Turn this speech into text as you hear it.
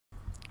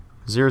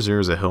0-0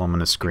 is a hill I'm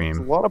gonna It's a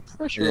scream. lot of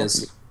pressure. It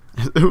is.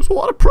 It was a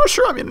lot of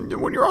pressure. I mean,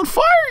 when you're on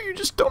fire, you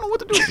just don't know what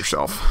to do with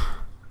yourself.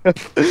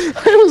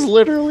 I was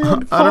literally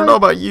on fire. I don't know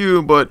about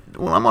you, but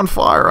when I'm on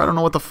fire, I don't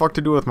know what the fuck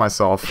to do with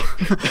myself.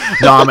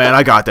 Nah, man,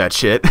 I got that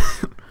shit.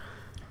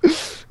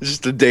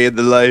 Just a day in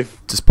the life.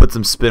 Just put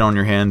some spit on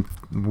your hand,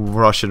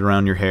 rush it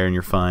around your hair, and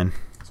you're fine.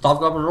 Stop,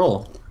 drop, and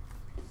roll.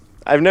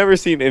 I've never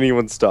seen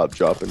anyone stop,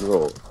 drop, and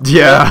roll.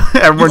 Yeah,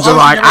 everyone's just You've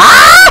like, obviously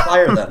ah!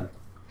 never been on fire then.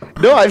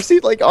 No, I've seen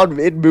like on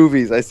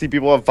movies. I see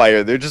people on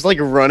fire. They're just like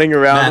running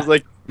around. Matt, It's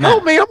like, Matt,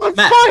 help me, I'm on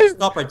Matt, fire.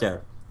 stop right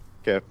there.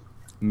 Okay,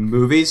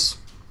 Movies?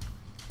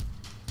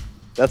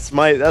 that's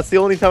the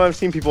only time I've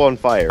seen people on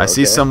fire. I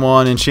see okay?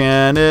 someone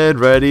enchanted,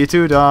 ready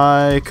to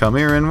die. Come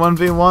here and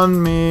 1v1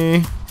 me.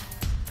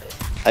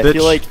 I bitch.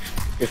 feel like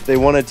if they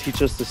want to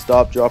teach us to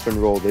stop, drop, and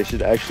roll, they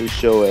should actually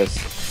show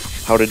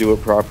us how to do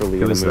it properly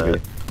Who in is the movie.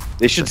 that?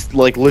 They should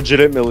like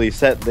legitimately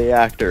set the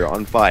actor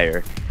on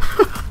fire.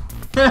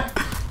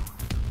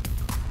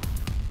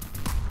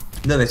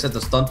 No, they set the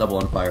stunt double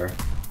on fire.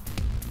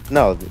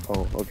 No,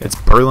 oh, okay. It's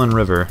Berlin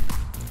River.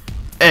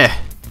 Eh.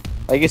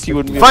 I guess you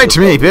wouldn't be Fight able to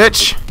me, tell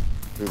bitch!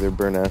 through their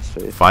burn ass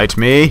face. Fight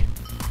me.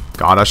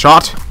 Got a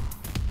shot.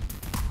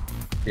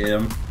 Hit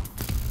him.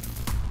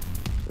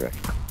 Right.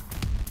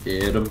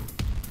 Hit him.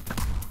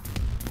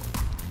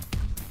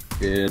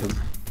 Hit him.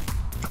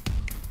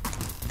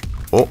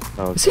 Oh,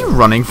 Okay. is he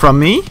running from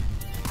me?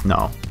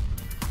 No.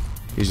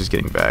 He's just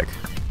getting back.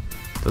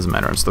 Doesn't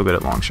matter, I'm still good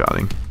at long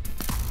shotting.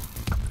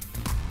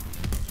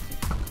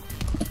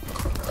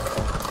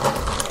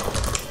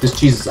 This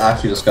cheese is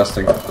actually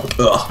disgusting.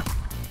 Ugh.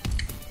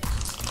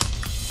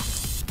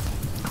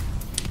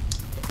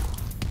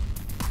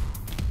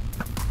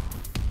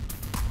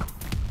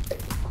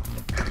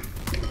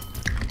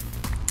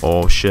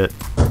 Oh shit.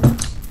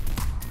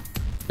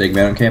 Big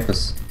man on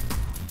campus.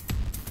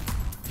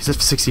 He's at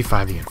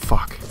 65 again,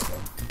 fuck.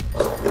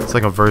 It's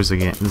like a verse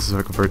again. This is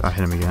like a verse. I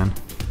hit him again.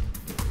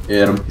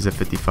 Hit him. He's at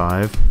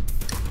 55.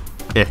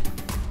 Eh.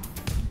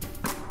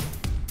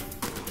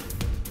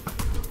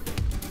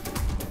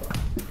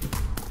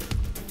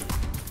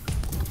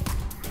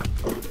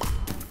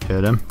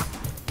 Hit him.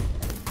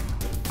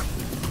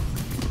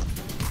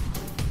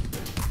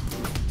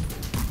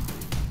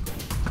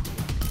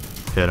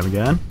 Hit him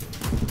again.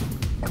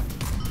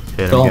 Hit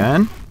him Kill him.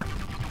 again.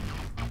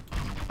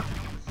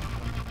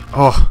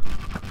 Oh.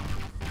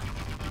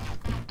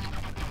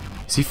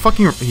 Is he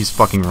fucking... He's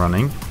fucking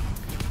running.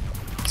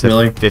 He's at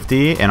Really?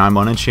 50, and I'm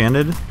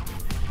unenchanted.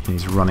 And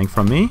he's running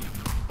from me.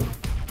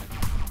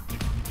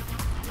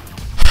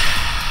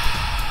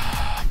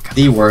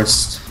 The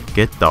worst.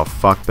 Get the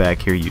fuck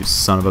back here, you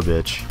son of a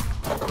bitch.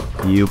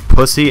 You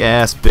pussy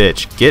ass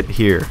bitch. Get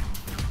here.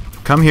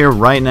 Come here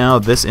right now,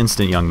 this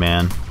instant, young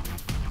man.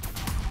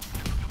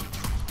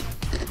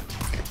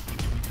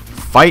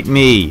 Fight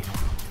me.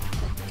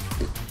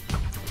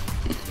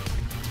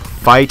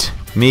 Fight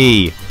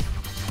me.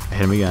 I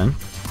hit him again.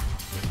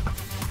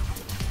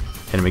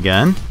 Hit him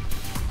again.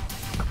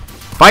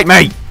 Fight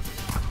me!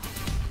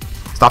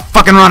 Stop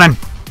fucking running!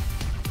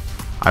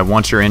 I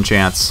want your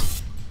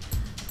enchants.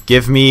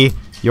 Give me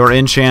your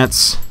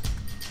enchants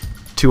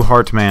to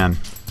Heartman.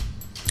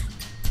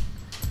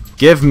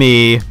 Give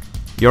me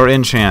your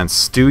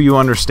enchants. Do you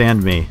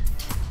understand me?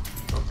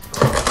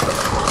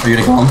 Are you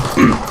gonna kill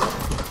him?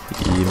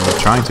 I'm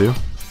trying to.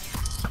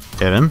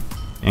 Hit him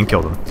and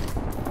killed him.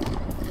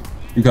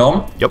 You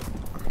kill him? Yep.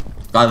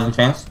 Got a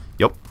chance?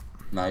 Yep.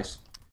 Nice.